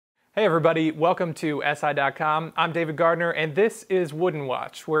Hey everybody, welcome to SI.com. I'm David Gardner, and this is Wooden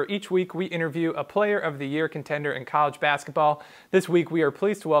Watch, where each week we interview a Player of the Year contender in college basketball. This week we are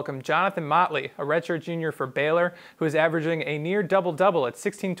pleased to welcome Johnathan Motley, a redshirt junior for Baylor, who is averaging a near double-double at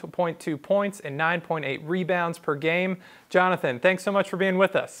 16.2 points and 9.8 rebounds per game. Johnathan, thanks so much for being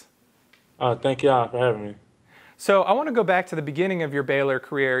with us. Thank y'all for having me. So I want to go back to the beginning of your Baylor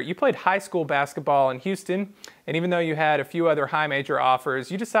career. You played high school basketball in Houston, and even though you had a few other high major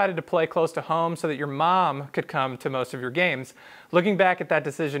offers, you decided to play close to home so that your mom could come to most of your games. Looking back at that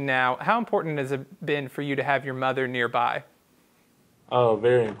decision now, how important has it been for you to have your mother nearby? Oh,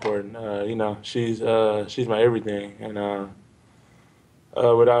 very important. She's my everything, and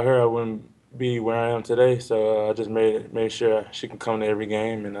without her, I wouldn't be where I am today. So I just made sure she can come to every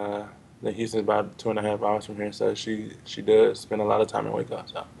game, and Houston's about 2.5 hours from here, so she does spend a lot of time in Waco.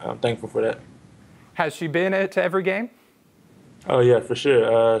 So I'm thankful for that. Has she been to every game? Oh yeah, for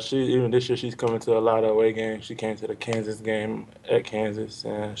sure. Even this year she's coming to a lot of away games. She came to the Kansas game at Kansas,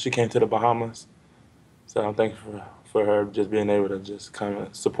 and she came to the Bahamas. So I'm thankful for her just being able to just kind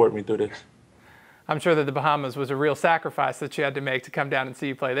of support me through this. I'm sure that the Bahamas was a real sacrifice that she had to make to come down and see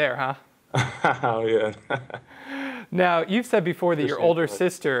you play there, huh? Oh yeah. Now, you've said before that your older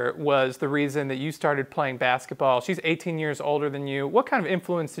sister was the reason that you started playing basketball. She's 18 years older than you. What kind of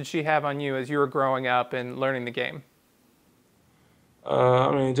influence did she have on you as you were growing up and learning the game?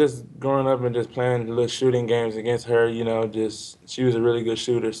 Just growing up and just playing little shooting games against her, she was a really good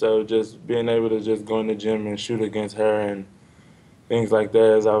shooter. So just being able to just go in the gym and shoot against her and things like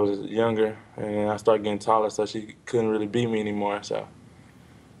that as I was younger. And I started getting taller, so she couldn't really beat me anymore. So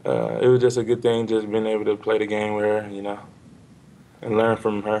it was just a good thing just being able to play the game with her, and learn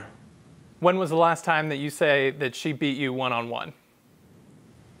from her. When was the last time that you say that she beat you one-on-one?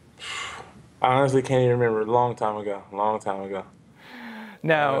 I honestly can't even remember. A long time ago.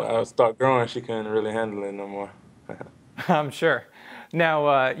 Now, I start growing, she couldn't really handle it no more. I'm sure.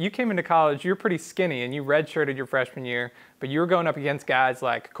 Now, you came into college, you were pretty skinny, and you redshirted your freshman year, but you were going up against guys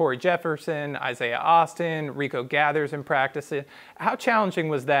like Corey Jefferson, Isaiah Austin, Rico Gathers in practice. How challenging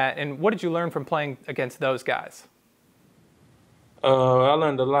was that, and what did you learn from playing against those guys? I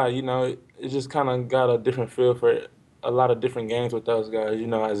learned a lot. It just kind of got a different feel for a lot of different games with those guys.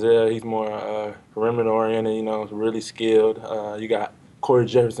 Isaiah, he's more perimeter-oriented, really skilled. You got Corey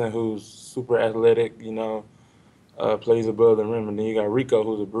Jefferson, who's super athletic, plays above the rim, and then you got Rico,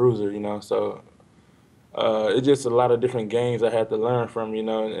 who's a bruiser, so it's just a lot of different games I had to learn from,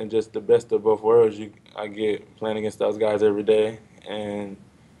 and just the best of both worlds I get playing against those guys every day. And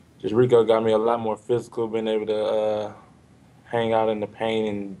just Rico got me a lot more physical, being able to hang out in the paint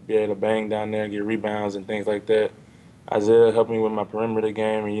and be able to bang down there, get rebounds and things like that. Isaiah helped me with my perimeter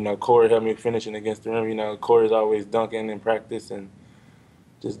game, and Corey helped me finishing against the rim. Corey's always dunking in practice and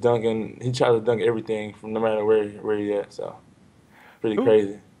just dunking. He tries to dunk everything from no matter where he at. So pretty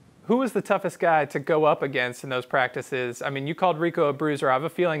crazy. Who was the toughest guy to go up against in those practices? I mean, you called Rico a bruiser. I have a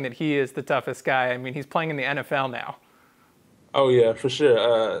feeling that he is the toughest guy. I mean, he's playing in the NFL now. Oh yeah, for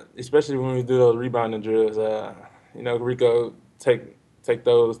sure. Especially when we do those rebounding drills. Rico take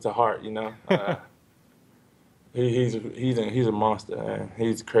those to heart. He's a monster, man.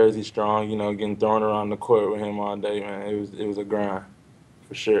 He's crazy strong. Getting thrown around the court with him all day, man. It was a grind.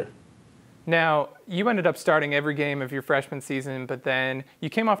 For sure. Now, you ended up starting every game of your freshman season, but then you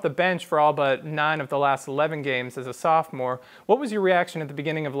came off the bench for all but 9 of the last 11 games as a sophomore. What was your reaction at the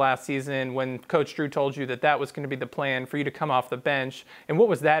beginning of last season when Coach Drew told you that that was going to be the plan for you to come off the bench, and what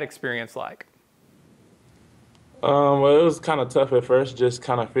was that experience like? Well, it was kind of tough at first, just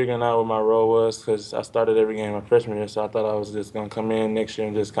kind of figuring out what my role was because I started every game my freshman year, so I thought I was just going to come in next year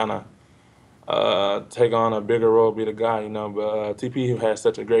and just kind of take on a bigger role, be the guy, But TP had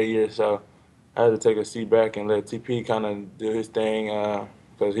such a great year, so I had to take a seat back and let TP kind of do his thing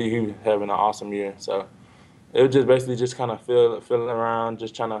because he was having an awesome year. So it was just basically just kind of feeling around,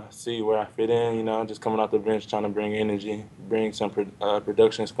 just trying to see where I fit in, just coming off the bench, trying to bring energy, bring some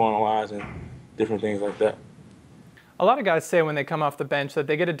production scoring-wise and different things like that. A lot of guys say when they come off the bench that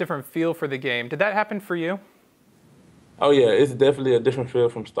they get a different feel for the game. Did that happen for you? Oh yeah, it's definitely a different feel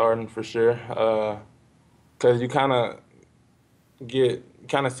from starting for sure. Because you kind of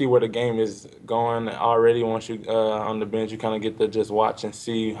see where the game is going already. Once you on the bench, you kind of get to just watch and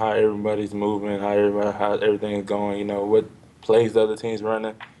see how everybody's moving, how everything is going. What plays the other team's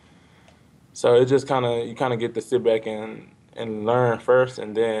running. So it just you kind of get to sit back and learn first,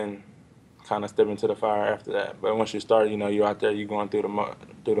 and then kind of step into the fire after that. But once you start, you're out there, you're going through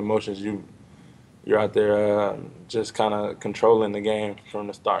the motions. You're out there just kind of controlling the game from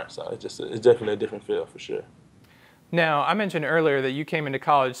the start. So it's definitely a different feel for sure. Now, I mentioned earlier that you came into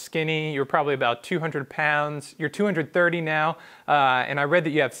college skinny. You were probably about 200 pounds. You're 230 now, and I read that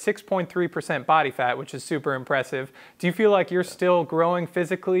you have 6.3% body fat, which is super impressive. Do you feel like you're still growing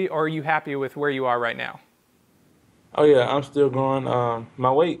physically, or are you happy with where you are right now? Oh yeah, I'm still growing.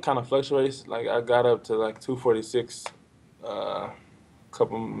 My weight kind of fluctuates. Like I got up to like 246 a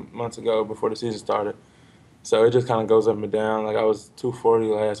couple months ago before the season started. So it just kind of goes up and down. Like I was 240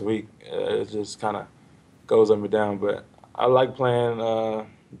 last week. It just kind of goes up and down. But I like playing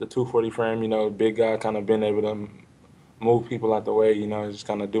the 240 frame. You know, big guy, kind of being able to move people out the way. You know, just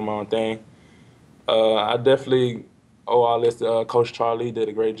kind of do my own thing. I definitely owe all this to Coach Charlie. Did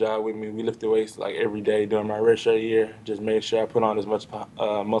a great job with me. We lifted weights like every day during my redshirt year. Just made sure I put on as much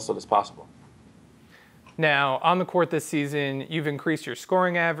muscle as possible. Now, on the court this season, you've increased your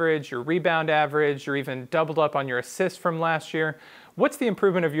scoring average, your rebound average, you're even doubled up on your assists from last year. What's the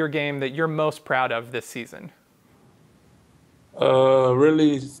improvement of your game that you're most proud of this season?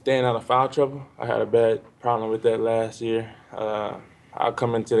 Really staying out of foul trouble. I had a bad problem with that last year. I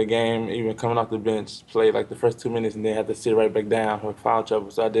come into the game, even coming off the bench, played like the first 2 minutes and then had to sit right back down for foul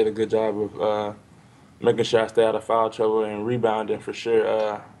trouble. So I did a good job of making sure I stay out of foul trouble and rebounding for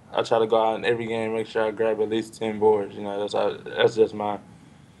sure. I try to go out in every game, make sure I grab at least 10 boards. You know, that's just my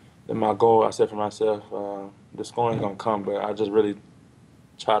goal I set for myself. The scoring's gonna come, but I just really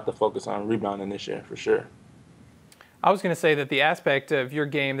tried to focus on rebounding this year for sure. I was going to say that the aspect of your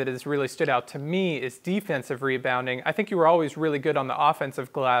game that has really stood out to me is defensive rebounding. I think you were always really good on the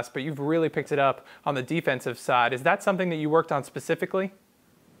offensive glass, but you've really picked it up on the defensive side. Is that something that you worked on specifically?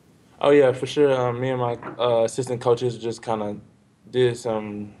 Oh yeah, for sure. Me and my assistant coaches just kind of did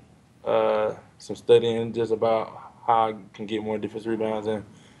some studying just about how I can get more defensive rebounds, and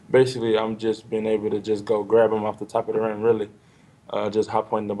basically I'm just being able to just go grab them off the top of the rim, really, just hot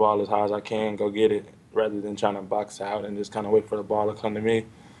pointing the ball as high as I can, go get it, rather than trying to box out and just kind of wait for the ball to come to me.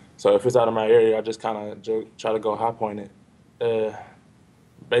 So if it's out of my area, I just kind of try to go high point it.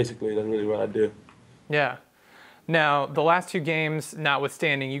 Basically, that's really what I do. Yeah. Now, the last two games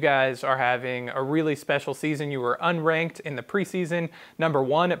notwithstanding, you guys are having a really special season. You were unranked in the preseason,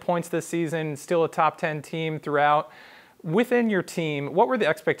 #1 at points this season, still a top 10 team throughout. Within your team, what were the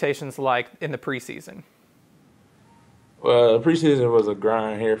expectations like in the preseason? Well, the preseason was a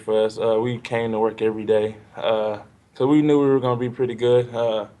grind here for us. We came to work every day because we knew we were going to be pretty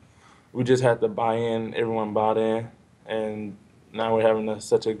good. We just had to buy in. Everyone bought in, and now we're having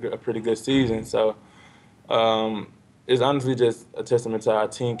such a pretty good season. So it's honestly just a testament to our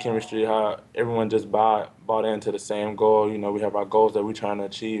team chemistry, how everyone just bought into the same goal. You know, we have our goals that we're trying to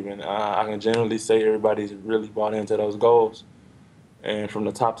achieve, and I can generally say everybody's really bought into those goals. And from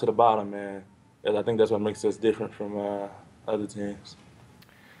the top to the bottom, man. I think that's what makes us different from other teams.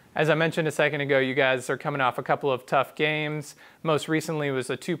 As I mentioned a second ago, you guys are coming off a couple of tough games. Most recently was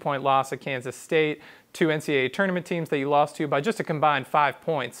a 2-point loss at Kansas State, 2 NCAA tournament teams that you lost to by just a combined 5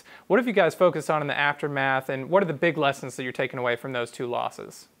 points. What have you guys focused on in the aftermath, and what are the big lessons that you're taking away from those 2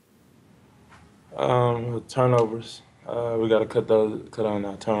 losses? Turnovers. We got to cut on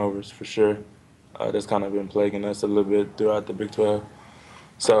our turnovers for sure. That's kind of been plaguing us a little bit throughout the Big 12.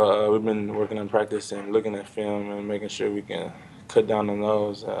 So we've been working on practice and looking at film and making sure we can cut down on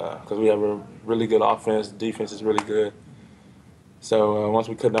those because we have a really good offense. Defense is really good. So once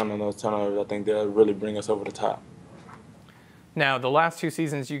we cut down on those turnovers, I think they'll really bring us over the top. Now, the last 2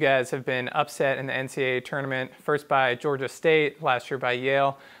 seasons, you guys have been upset in the NCAA tournament, first by Georgia State, last year by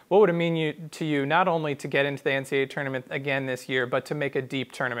Yale. What would it mean to you not only to get into the NCAA tournament again this year, but to make a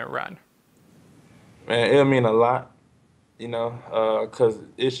deep tournament run? Man, it'll mean a lot. You know, because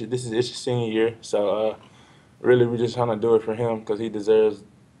this is Ish's senior year, so really we're just trying to do it for him because he deserves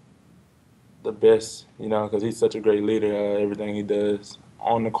the best, you know, because he's such a great leader. Everything he does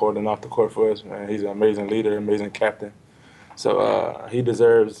on the court and off the court for us, man, he's an amazing leader, amazing captain. So he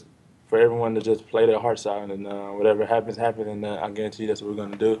deserves for everyone to just play their hearts out, and whatever happens, and I guarantee that's what we're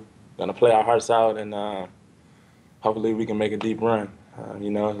going to do. We're going to play our hearts out, and hopefully we can make a deep run.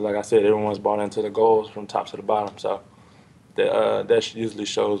 You know, like I said, everyone's bought into the goals from top to the bottom, so that usually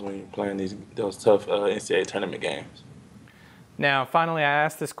shows when you're playing those tough NCAA tournament games. Now, finally, I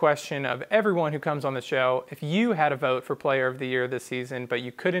asked this question of everyone who comes on the show. If you had a vote for Player of the Year this season, but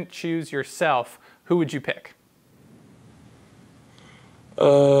you couldn't choose yourself, who would you pick?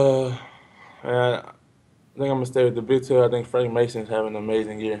 I think I'm going to stay with the Big 12. I think Frank Mason's having an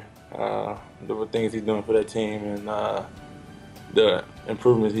amazing year. The things he's doing for that team and the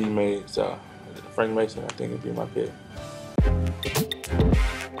improvements he made. So Frank Mason, I think, would be my pick.